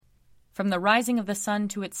From the rising of the sun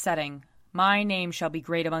to its setting, my name shall be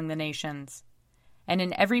great among the nations. And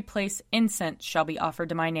in every place incense shall be offered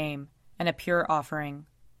to my name, and a pure offering.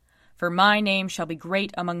 For my name shall be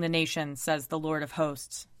great among the nations, says the Lord of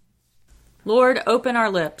hosts. Lord, open our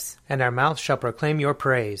lips, and our mouth shall proclaim your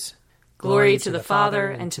praise. Glory to the Father,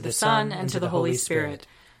 and to the Son, and to the Holy Spirit,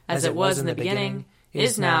 as it was in the beginning,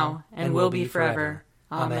 is now, and will be forever.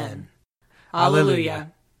 Amen.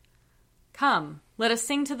 Alleluia. Come, let us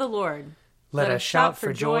sing to the Lord. Let us shout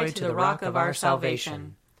for joy to the rock of our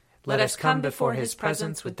salvation. Let us come before his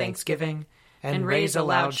presence with thanksgiving, and raise a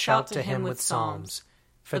loud shout to him with psalms.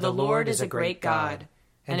 For the Lord is a great God,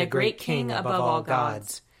 and a great King above all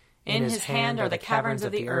gods. In his hand are the caverns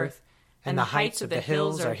of the earth, and the heights of the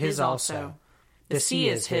hills are his also. The sea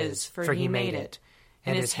is his, for he made it,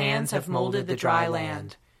 and his hands have molded the dry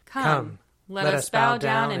land. Come, let us bow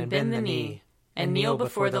down and bend the knee, and kneel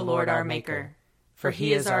before the Lord our Maker. For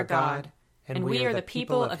he is our God, and we are the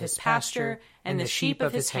people of his pasture and the sheep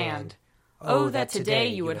of his hand. Oh, that today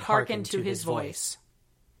you would hearken to his voice.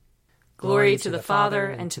 Glory to the Father,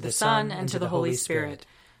 and to the Son, and to the Holy Spirit,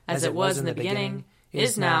 as it was in the beginning,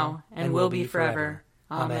 is now, and will be forever.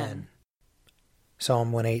 Amen.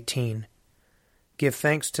 Psalm 118. Give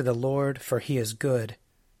thanks to the Lord, for he is good.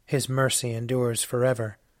 His mercy endures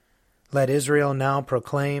forever. Let Israel now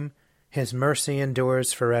proclaim, his mercy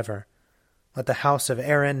endures forever. Let the house of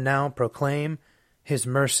Aaron now proclaim, his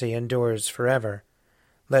mercy endures forever.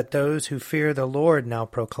 Let those who fear the Lord now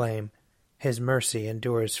proclaim, his mercy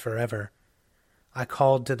endures forever. I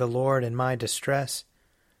called to the Lord in my distress.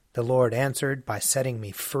 The Lord answered by setting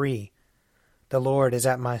me free. The Lord is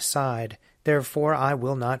at my side, therefore I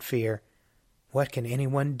will not fear. What can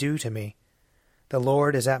anyone do to me? The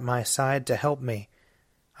Lord is at my side to help me.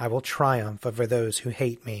 I will triumph over those who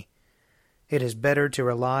hate me. It is better to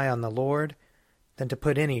rely on the Lord than to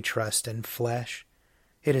put any trust in flesh.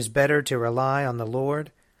 It is better to rely on the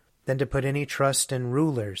Lord than to put any trust in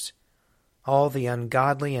rulers. All the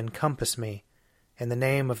ungodly encompass me. In the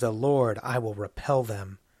name of the Lord I will repel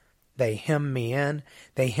them. They hem me in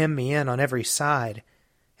on every side.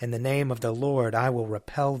 In the name of the Lord I will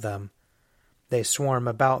repel them. They swarm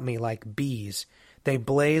about me like bees. They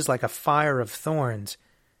blaze like a fire of thorns.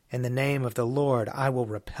 In the name of the Lord I will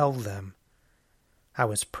repel them. I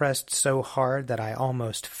was pressed so hard that I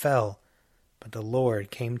almost fell, but the Lord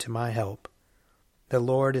came to my help. The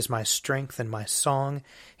Lord is my strength and my song.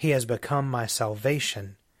 He has become my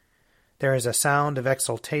salvation. There is a sound of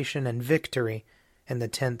exultation and victory in the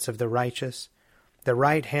tents of the righteous. The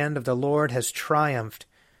right hand of the Lord has triumphed.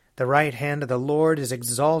 The right hand of the Lord is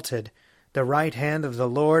exalted. The right hand of the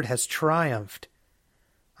Lord has triumphed.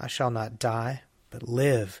 I shall not die, but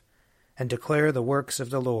live, and declare the works of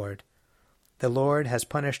the Lord. The Lord has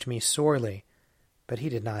punished me sorely, but he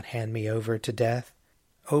did not hand me over to death.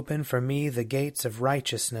 Open for me the gates of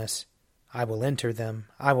righteousness. I will enter them.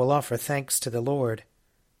 I will offer thanks to the Lord.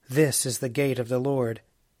 This is the gate of the Lord.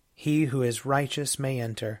 He who is righteous may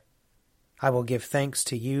enter. I will give thanks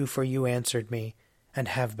to you, for you answered me, and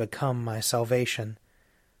have become my salvation.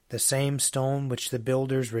 The same stone which the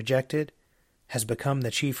builders rejected has become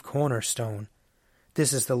the chief cornerstone.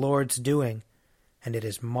 This is the Lord's doing, and it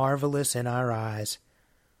is marvelous in our eyes.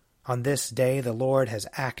 On this day the Lord has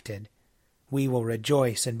acted. We will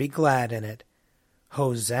rejoice and be glad in it.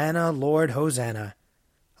 Hosanna, Lord, Hosanna.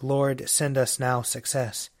 Lord, send us now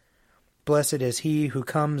success. Blessed is he who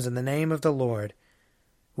comes in the name of the Lord.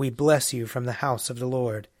 We bless you from the house of the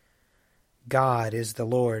Lord. God is the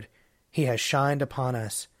Lord. He has shined upon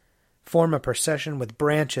us. Form a procession with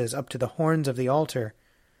branches up to the horns of the altar.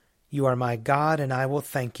 You are my God, and I will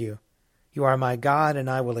thank you. You are my God, and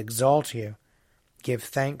I will exalt you. Give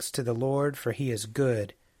thanks to the Lord, for he is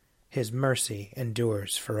good. His mercy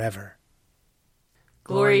endures forever.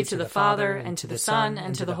 Glory to the Father, and to the Son,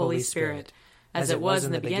 and to the Holy Spirit, as it was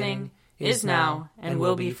in the beginning, is now, and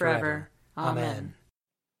will be forever. Amen.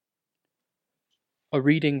 A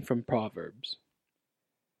reading from Proverbs.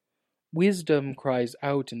 Wisdom cries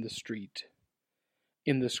out in the street.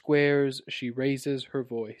 In the squares she raises her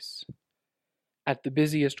voice. At the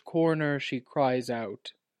busiest corner she cries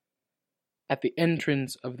out. At the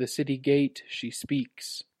entrance of the city gate she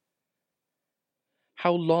speaks.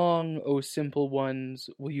 How long, O simple ones,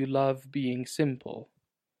 will you love being simple?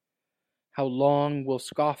 How long will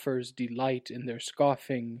scoffers delight in their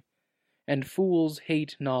scoffing, and fools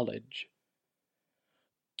hate knowledge?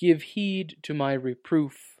 Give heed to my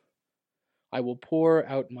reproof. I will pour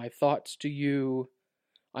out my thoughts to you.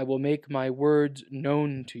 I will make my words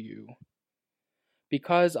known to you.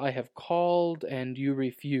 Because I have called and you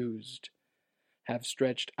refused, have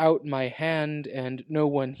stretched out my hand, and no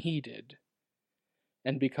one heeded,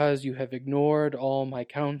 and because you have ignored all my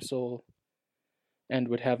counsel, and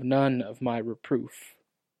would have none of my reproof.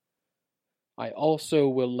 I also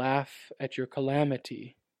will laugh at your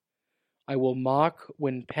calamity. I will mock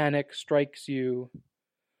when panic strikes you,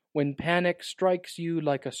 when panic strikes you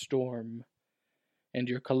like a storm, and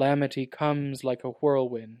your calamity comes like a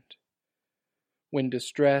whirlwind, when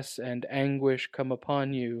distress and anguish come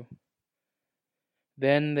upon you.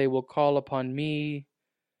 Then they will call upon me,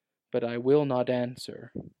 but I will not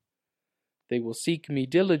answer. They will seek me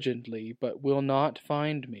diligently, but will not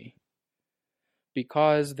find me,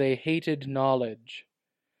 because they hated knowledge,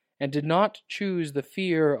 and did not choose the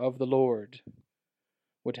fear of the Lord,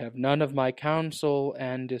 would have none of my counsel,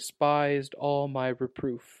 and despised all my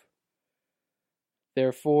reproof.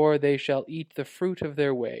 Therefore they shall eat the fruit of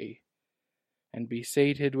their way, and be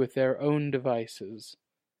sated with their own devices.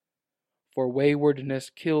 For waywardness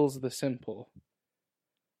kills the simple,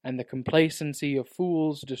 and the complacency of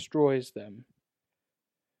fools destroys them.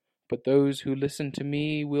 But those who listen to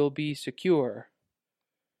me will be secure,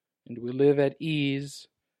 and will live at ease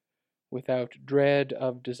without dread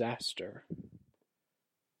of disaster.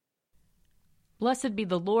 Blessed be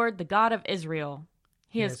the Lord, the God of Israel.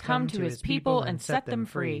 He has come to his people and set them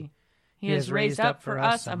free. He has raised up for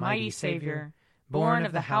us a mighty Savior, born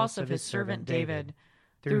of the house of his servant David.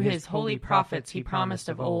 Through his holy prophets he promised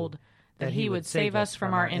of old that he would save us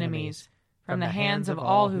from our enemies, from the hands of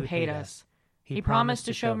all who hate us. He promised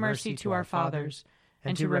to show mercy to our fathers,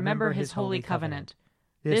 and to remember his holy covenant.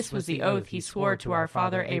 This was the oath he swore to our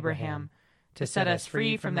father Abraham, to set us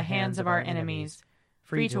free from the hands of our enemies,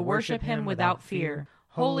 free to worship him without fear,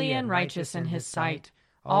 holy and righteous in his sight,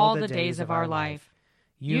 all the days of our life.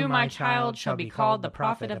 You, my child, shall be called the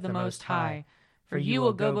prophet of the Most High, for you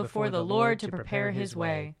will go before the Lord to prepare his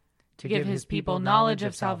way, to give his people knowledge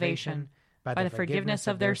of salvation by the forgiveness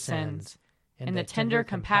of their sins. In the tender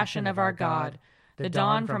compassion of our God, the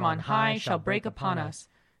dawn from on high shall break upon us,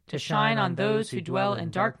 to shine on those who dwell in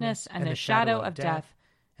darkness and the shadow of death,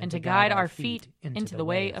 and to guide our feet into the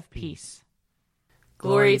way of peace.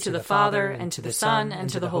 Glory to the Father, and to the Son, and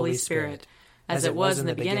to the Holy Spirit, as it was in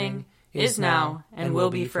the beginning, is now, and will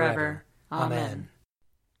be forever. Amen.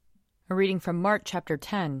 A reading from Mark chapter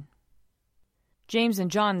 10. James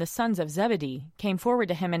and John, the sons of Zebedee, came forward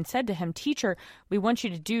to him and said to him, Teacher, we want you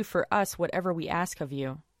to do for us whatever we ask of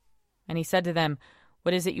you. And he said to them,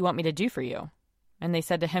 What is it you want me to do for you? And they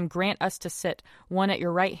said to him, Grant us to sit, one at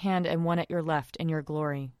your right hand and one at your left, in your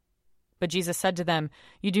glory. But Jesus said to them,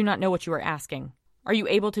 You do not know what you are asking. Are you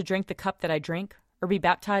able to drink the cup that I drink, or be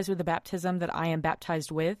baptized with the baptism that I am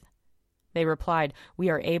baptized with? They replied, We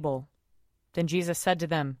are able. Then Jesus said to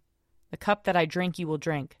them, The cup that I drink you will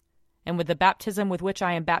drink, and with the baptism with which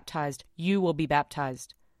I am baptized you will be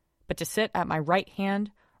baptized. But to sit at my right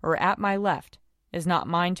hand or at my left is not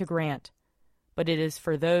mine to grant, but it is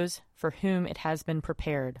for those for whom it has been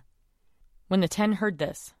prepared. When the 10 heard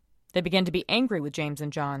this, they began to be angry with James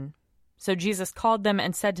and John. So Jesus called them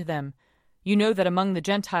and said to them, You know that among the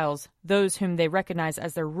Gentiles, those whom they recognize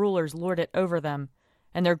as their rulers lord it over them,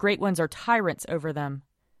 and their great ones are tyrants over them.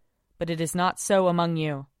 But it is not so among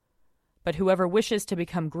you. But whoever wishes to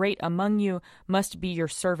become great among you must be your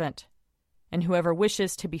servant, and whoever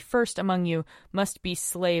wishes to be first among you must be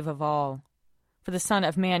slave of all. For the Son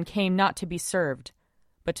of Man came not to be served,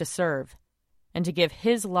 but to serve, and to give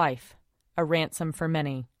his life a ransom for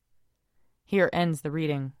many. Here ends the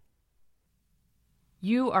reading.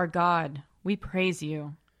 You are God, we praise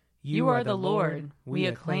you. You are the Lord, we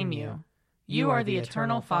acclaim you. You are the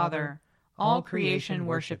eternal Father, all creation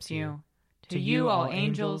worships you. To you all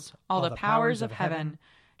angels, all the powers of heaven,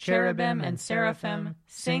 cherubim and seraphim,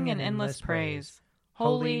 sing an endless praise.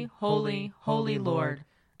 Holy, holy, holy Lord,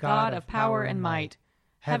 God of power and might,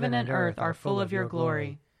 heaven and earth are full of your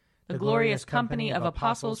glory. The glorious company of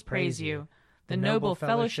apostles praise you. The noble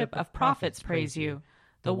fellowship of prophets praise you.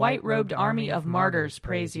 The white-robed army of martyrs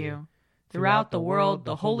praise you. Throughout the world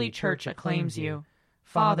the holy church acclaims you.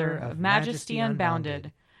 Father of majesty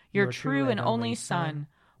unbounded, your true and only Son,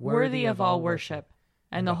 worthy of all worship,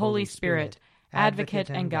 and the Holy Spirit, advocate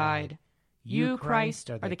and guide. You, Christ,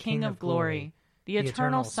 are the King of glory, the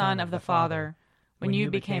eternal Son of the Father. When you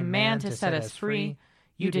became man to set us free,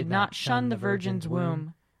 you did not shun the Virgin's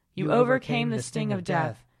womb. You overcame the sting of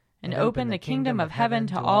death, and opened the kingdom of heaven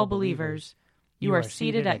to all believers. You are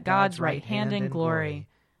seated at God's right hand in glory.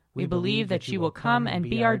 We believe that you will come and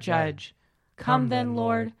be our judge. Come then,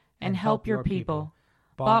 Lord, and help your people,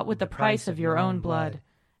 bought with the price of your own blood,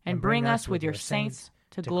 and bring us with your saints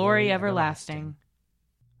to glory everlasting.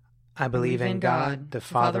 I believe in God, the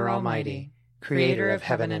Father Almighty, creator of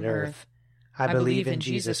heaven and earth. I believe in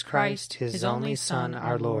Jesus Christ, his only Son,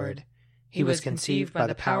 our Lord. He was conceived by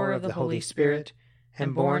the power of the Holy Spirit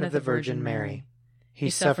and born of the Virgin Mary. He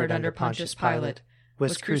suffered under Pontius Pilate,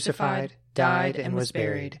 was crucified, died, and was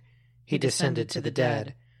buried. He descended to the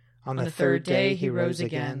dead. On the third day he rose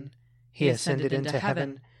again. He ascended into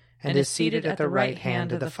heaven and is seated at the right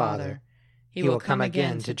hand of the Father. He will come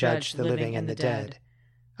again to judge the living and the dead.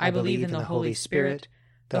 I believe in the Holy Spirit,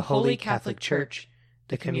 the Holy Catholic Church,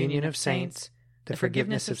 the communion of saints, the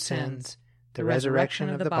forgiveness of sins, the resurrection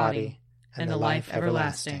of the body, and the life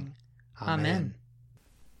everlasting. Amen.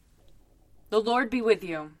 The Lord be with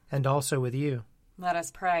you. And also with you. Let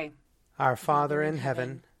us pray. Our Father in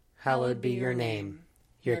heaven, hallowed be your name.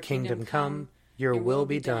 Your kingdom come, your will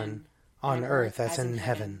be done, on earth as in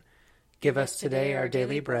heaven. Give us today our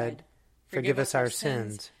daily bread. Forgive us our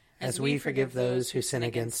sins, as we forgive those who sin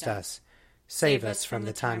against us. Save us from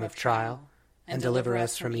the time of trial, and deliver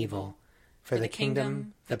us from evil. For the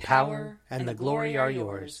kingdom, the power, and the glory are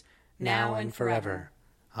yours, now and forever.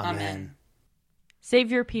 Amen.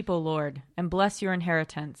 Save your people, Lord, and bless your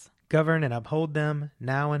inheritance. Govern and uphold them,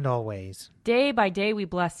 now and always. Day by day we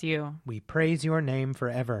bless you. We praise your name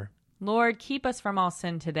forever. Lord, keep us from all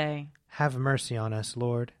sin today. Have mercy on us,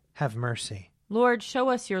 Lord. Have mercy. Lord, show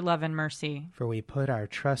us your love and mercy. For we put our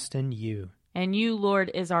trust in you. And you,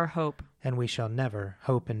 Lord, is our hope. And we shall never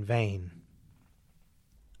hope in vain.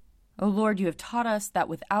 O Lord, you have taught us that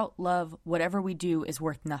without love, whatever we do is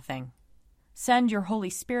worth nothing. Send your Holy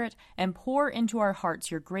Spirit and pour into our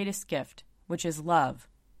hearts your greatest gift, which is love,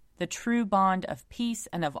 the true bond of peace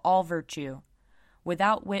and of all virtue,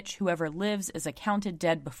 without which whoever lives is accounted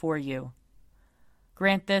dead before you.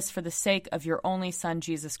 Grant this for the sake of your only Son,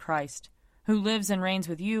 Jesus Christ, who lives and reigns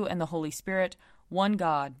with you and the Holy Spirit, one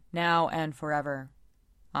God, now and forever.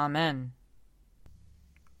 Amen.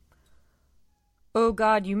 O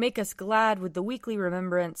God, you make us glad with the weekly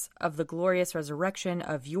remembrance of the glorious resurrection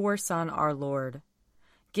of your Son, our Lord.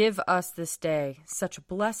 Give us this day such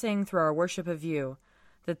blessing through our worship of you,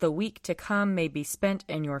 that the week to come may be spent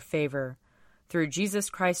in your favor. Through Jesus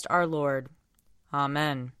Christ our Lord.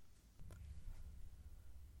 Amen.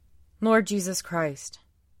 Lord Jesus Christ,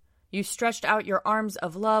 you stretched out your arms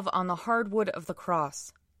of love on the hard wood of the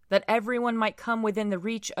cross, that everyone might come within the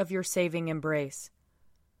reach of your saving embrace.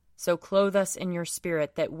 So clothe us in your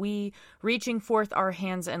Spirit, that we, reaching forth our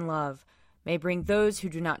hands in love, may bring those who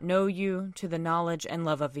do not know you to the knowledge and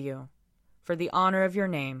love of you. For the honor of your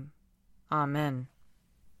name. Amen.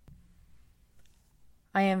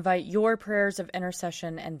 I invite your prayers of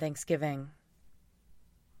intercession and thanksgiving.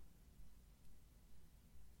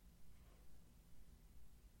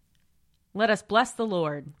 Let us bless the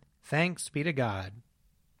Lord. Thanks be to God.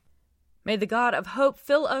 May the God of hope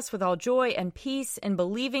fill us with all joy and peace in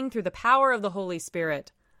believing through the power of the Holy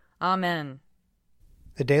Spirit. Amen.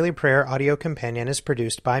 The Daily Prayer audio companion is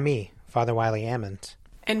produced by me, Father Wiley Ammons.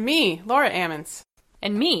 And me, Laura Ammons.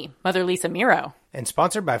 And me, Mother Lisa Miro. And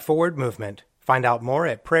sponsored by Forward Movement. Find out more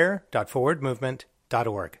at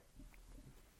prayer.forwardmovement.org.